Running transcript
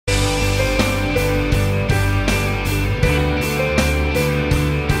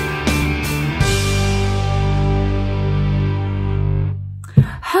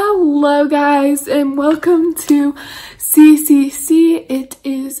Hello guys and welcome to CCC. It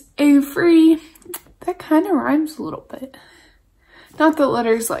is Avery. That kind of rhymes a little bit. Not that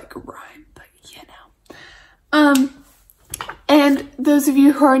letters like rhyme, but you know. And those of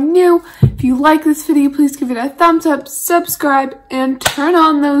you who are new, if you like this video, please give it a thumbs up, subscribe, and turn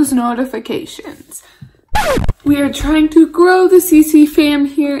on those notifications. We are trying to grow the CC fam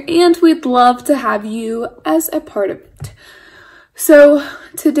here and we'd love to have you as a part of it. So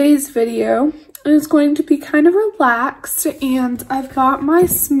today's video is going to be kind of relaxed and I've got my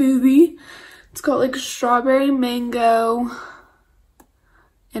smoothie. It's got like strawberry, mango,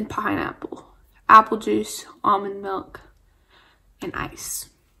 and pineapple, apple juice, almond milk, and ice.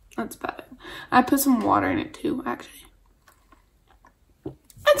 That's about it. I put some water in it too, actually.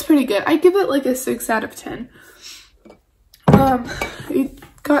 That's pretty good. I give it like a 6 out of 10. It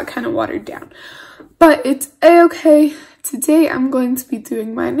got kind of watered down, but it's a-okay. Today I'm going to be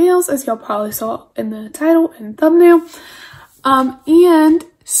doing my nails, as y'all probably saw in the title and thumbnail, and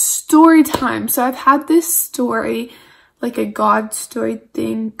story time. So I've had this story, like a Godthing,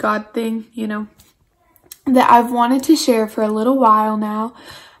 you know, that I've wanted to share for a little while now,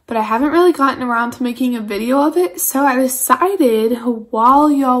 but I haven't really gotten around to making a video of it. So I decided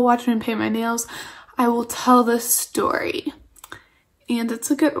while y'all watch me paint my nails, I will tell this story, and it's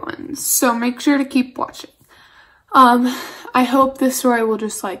a good one. So make sure to keep watching. I hope this story will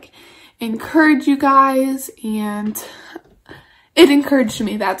just like encourage you guys, and it encouraged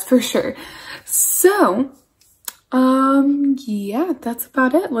me, that's for sure. So, yeah, that's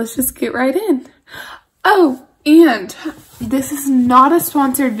about it. Let's just get right in. Oh, and this is not a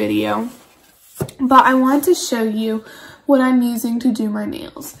sponsored video, but I want to show you what I'm using to do my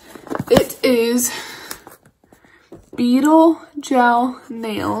nails. It is Beetle Gel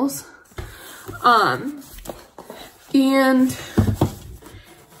Nails. And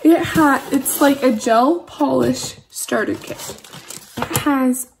it's like a gel polish starter kit. It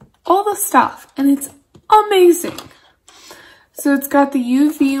has all the stuff and it's amazing. So it's got the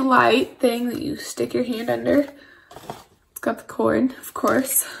UV light thing that you stick your hand under. It's got the cord, of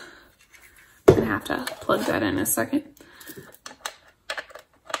course. I'm gonna have to plug that in a second.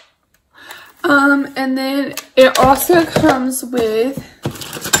 And then it also comes with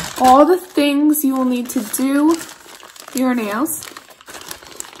all the things you will need to do your nails.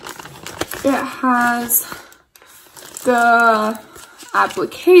 It has the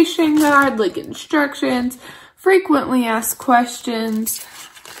application guide, like instructions, frequently asked questions.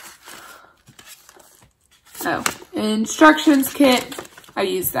 Oh, instructions kit. I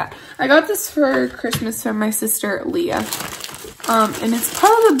use that. I got this for Christmas from my sister Leah. And it's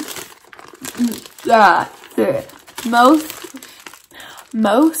probably the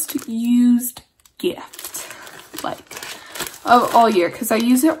most used gift, like, of all year, because I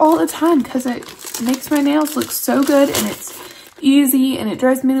use it all the time because it makes my nails look so good and it's easy and it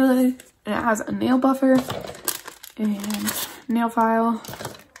dries immediately, and it has a nail buffer and nail file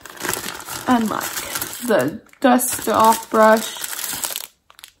and like the dust off brush,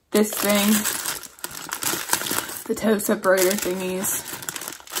 this thing, the toe separator thingies.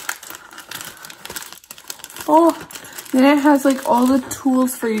 Oh, then it has like all the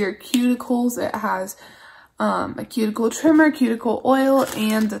tools for your cuticles. It has a cuticle trimmer, cuticle oil,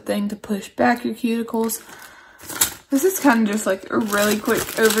 and the thing to push back your cuticles. This is kind of just like a really quick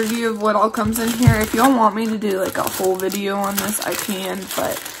overview of what all comes in here. If y'all want me to do like a whole video on this, I can,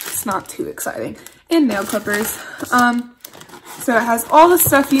 but it's not too exciting. And nail clippers. So it has all the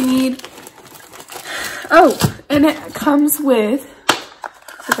stuff you need. Oh, and it comes with,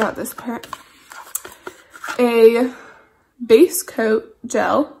 I forgot this part, a base coat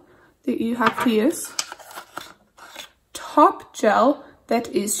gel that you have to use, top gel that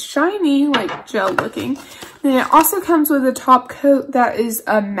is shiny, like gel looking. Then it also comes with a top coat that is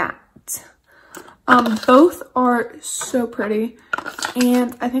a matte. Both are so pretty,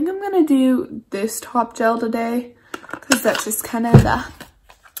 and I think I'm gonna do this top gel today because that's just kind of the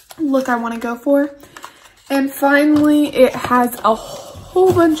look I want to go for. And finally, it has a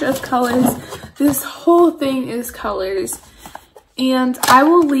whole bunch of colors. This whole thing is colors, and I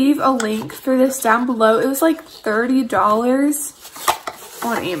will leave a link for this down below. It was like $30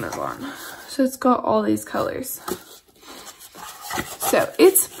 on Amazon. So it's got all these colors. So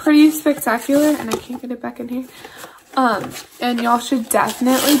it's pretty spectacular, and I can't get it back in here. And y'all should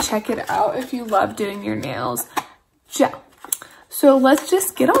definitely check it out if you love doing your nails gel. So let's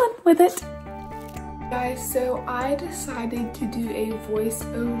just get on with it. Guys, so I decided to do a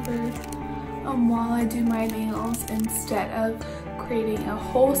voiceover while I do my nails instead of creating a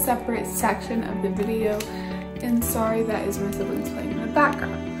whole separate section of the video. And sorry, that is my siblings playing in the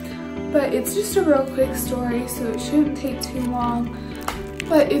background. But it's just a real quick story, so it shouldn't take too long.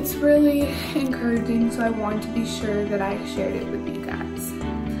 But it's really encouraging, so I wanted to be sure that I shared it with you guys.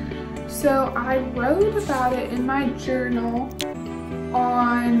 So I wrote about it in my journal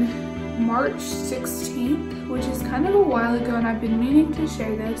on March 16th, which is kind of a while ago, and I've been meaning to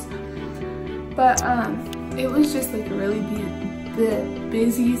share this. But it was just like a really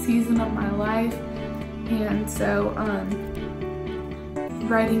busy season of my life, and so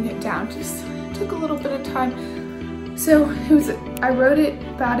writing it down just took a little bit of time. So I wrote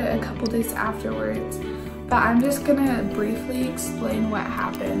about it a couple days afterwards, but I'm just gonna briefly explain what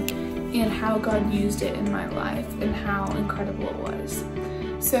happened and how God used it in my life and how incredible it was.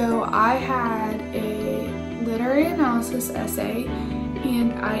 So I had a literary analysis essay,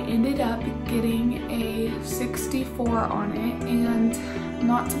 and I ended up getting a 64 on it. And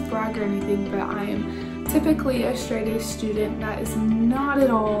not to brag or anything, but I am typically a straight A student. That is not at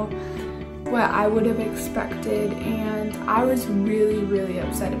all what I would have expected, and I was really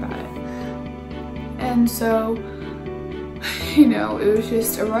upset about it. And so, you know, it was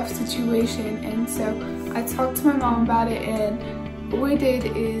just a rough situation, and so I talked to my mom about it, and what we did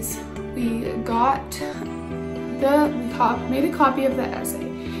is we made a copy of the essay,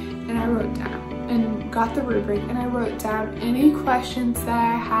 and I wrote down, and got the rubric, and I wrote down any questions that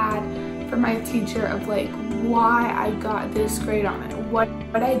I had for my teacher of like why I got this grade on it, what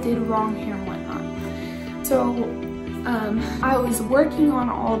I did wrong here and whatnot. So I was working on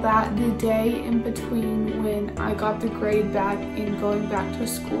all that the day in between when I got the grade back and going back to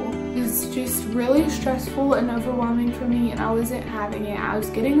school. It was just really stressful and overwhelming for me, and I wasn't having it. I was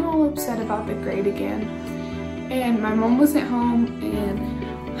getting all upset about the grade again, and my mom wasn't home, and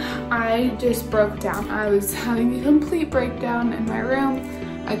I just broke down. I was having a complete breakdown in my room.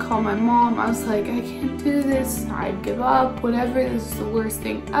 I called my mom. I was like, I can't do this. I give up, whatever. This is the worst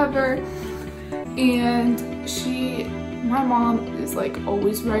thing ever. And my mom is like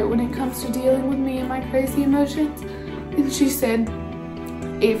always right when it comes to dealing with me and my crazy emotions. And she said,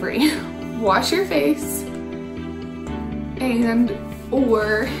 Avery, wash your face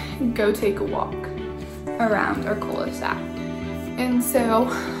or go take a walk around our cul-de-sac. And so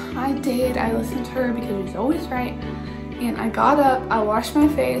I did. I listened to her because she's always right. And I got up, I washed my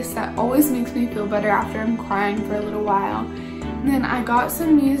face. That always makes me feel better after I'm crying for a little while. And then I got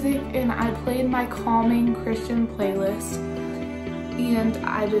some music and I played my calming Christian playlist. And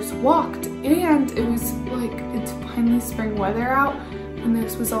I just walked. And it was like, it's finally spring weather out when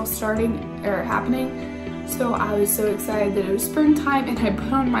this was all happening. So I was so excited that it was springtime, and I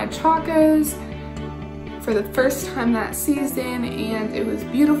put on my chacos for the first time that season, and it was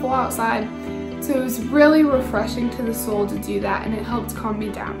beautiful outside. So it was really refreshing to the soul to do that, and it helped calm me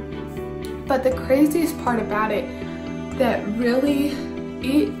down. But the craziest part about it, that really,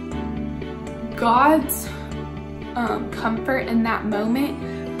 God's comfort in that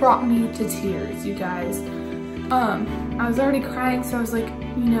moment brought me to tears, you guys. I was already crying, so I was like,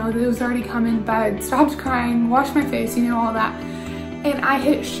 you know, it was already coming, but I stopped crying, washed my face, you know, all that. And I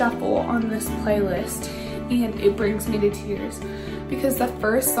hit shuffle on this playlist, and it brings me to tears. Because the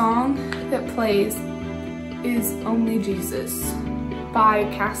first song that plays is Only Jesus by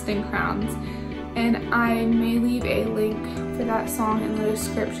Casting Crowns. And I may leave a link for that song in the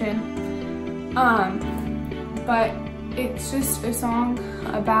description. But it's just a song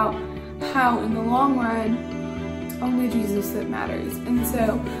about how in the long run, it's only Jesus that matters. And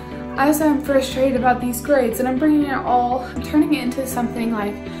so as I'm frustrated about these grades, and I'm turning it into something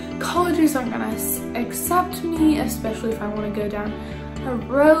like colleges aren't gonna accept me, especially if I want to go down a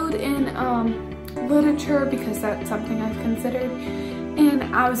road in literature, because that's something I've considered. And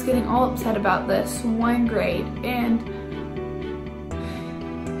I was getting all upset about this one grade, and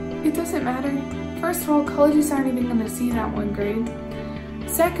it doesn't matter. First of all, colleges aren't even gonna see that one grade.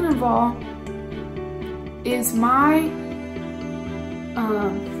 Second of all, is my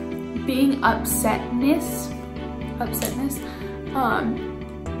being upsetness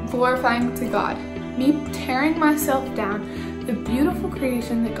glorifying to God. Me tearing myself down, the beautiful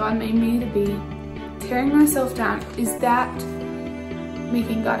creation that God made me to be, tearing myself down, is that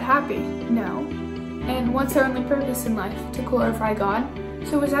making God happy? No. And what's our only purpose in life? To glorify God.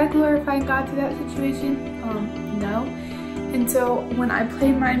 So was I glorifying God through that situation? No. And so when I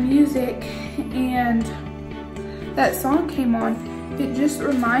played my music and that song came on, it just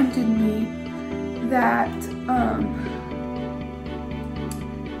reminded me that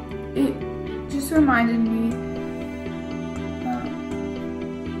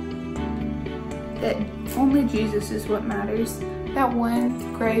that only Jesus is what matters. That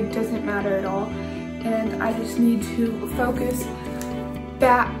one grade doesn't matter at all. And I just need to focus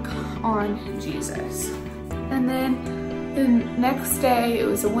back on Jesus. And then the next day, it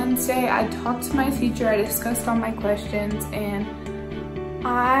was a Wednesday, I talked to my teacher, I discussed all my questions, and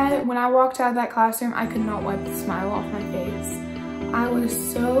when I walked out of that classroom, I could not wipe the smile off my face. I was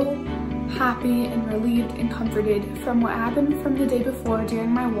so happy and relieved and comforted from what happened from the day before during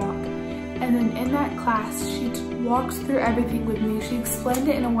my walk. And then in that class, she walked through everything with me. She explained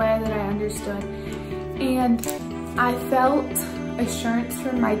it in a way that I understood. And I felt assurance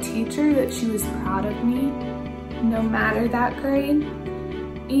from my teacher that she was proud of me, no matter that grade.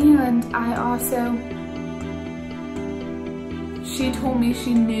 And she told me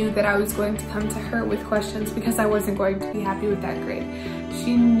she knew that I was going to come to her with questions because I wasn't going to be happy with that grade.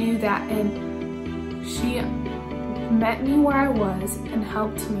 She knew that, and she met me where I was and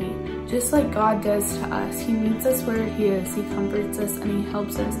helped me, just like God does to us. He meets us where He is, He comforts us, and He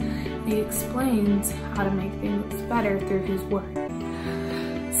helps us. He explains how to make things better through His Word.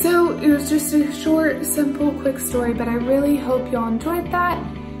 So it was just a short, simple, quick story, but I really hope y'all enjoyed that.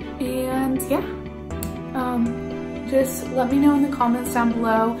 And yeah, just let me know in the comments down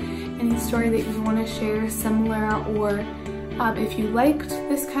below any story that you want to share similar, or if you liked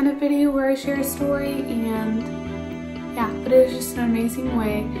this kind of video where I share a story. And yeah, but it was just an amazing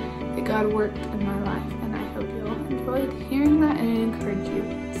way that God worked in my life, and I hope you all enjoyed hearing that and it encouraged you.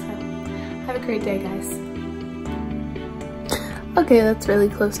 So have a great day, guys. Okay, that's really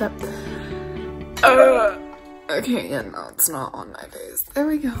close up. Okay, yeah, no, it's not on my face. There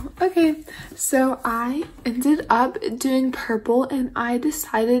we go. Okay, so I ended up doing purple, and I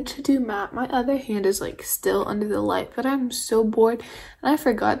decided to do matte. My other hand is like still under the light, but I'm so bored, and I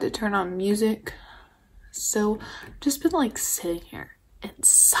forgot to turn on music. So I've just been like sitting here in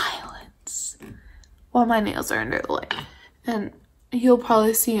silence while my nails are under the light. And you'll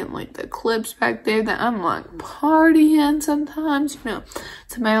probably see in like the clips back there that I'm like partying sometimes, you know,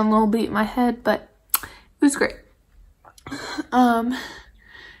 to my own little beat in my head, but it was great.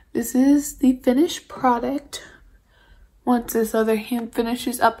 This is the finished product. Once this other hand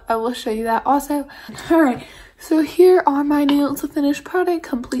finishes up, I will show you that also. Alright, so here are my nails, the finished product,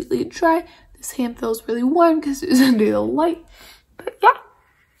 completely dry. This hand feels really warm because it's under the light. But yeah.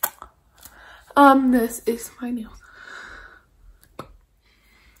 This is my nails.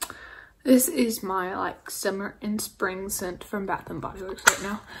 This is my like summer and spring scent from Bath and Body Works right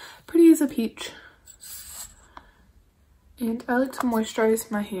now. Pretty as a peach. And I like to moisturize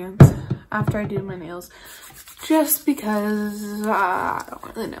my hands after I do my nails, just because I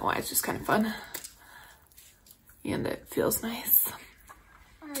don't really know why, it's just kind of fun. And it feels nice.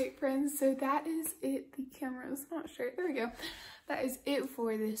 Alright friends, so that is it. The camera is not straight. There we go. That is it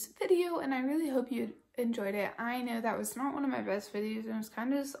for this video, and I really hope you enjoyed it. I know that was not one of my best videos, and it was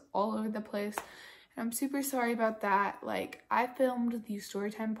kind of just all over the place. And I'm super sorry about that. Like, I filmed the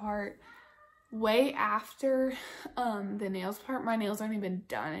storytime part way after the nails part. My nails aren't even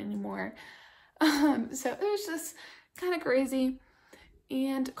done anymore. So it was just kind of crazy.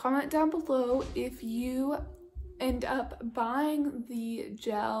 And comment down below if you end up buying the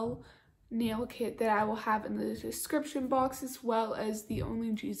gel nail kit that I will have in the description box, as well as the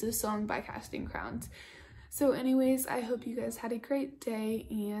Only Jesus song by Casting Crowns. So anyways, I hope you guys had a great day,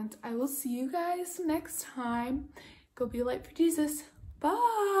 and I will see you guys next time. Go be a light for Jesus.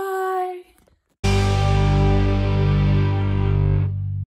 Bye!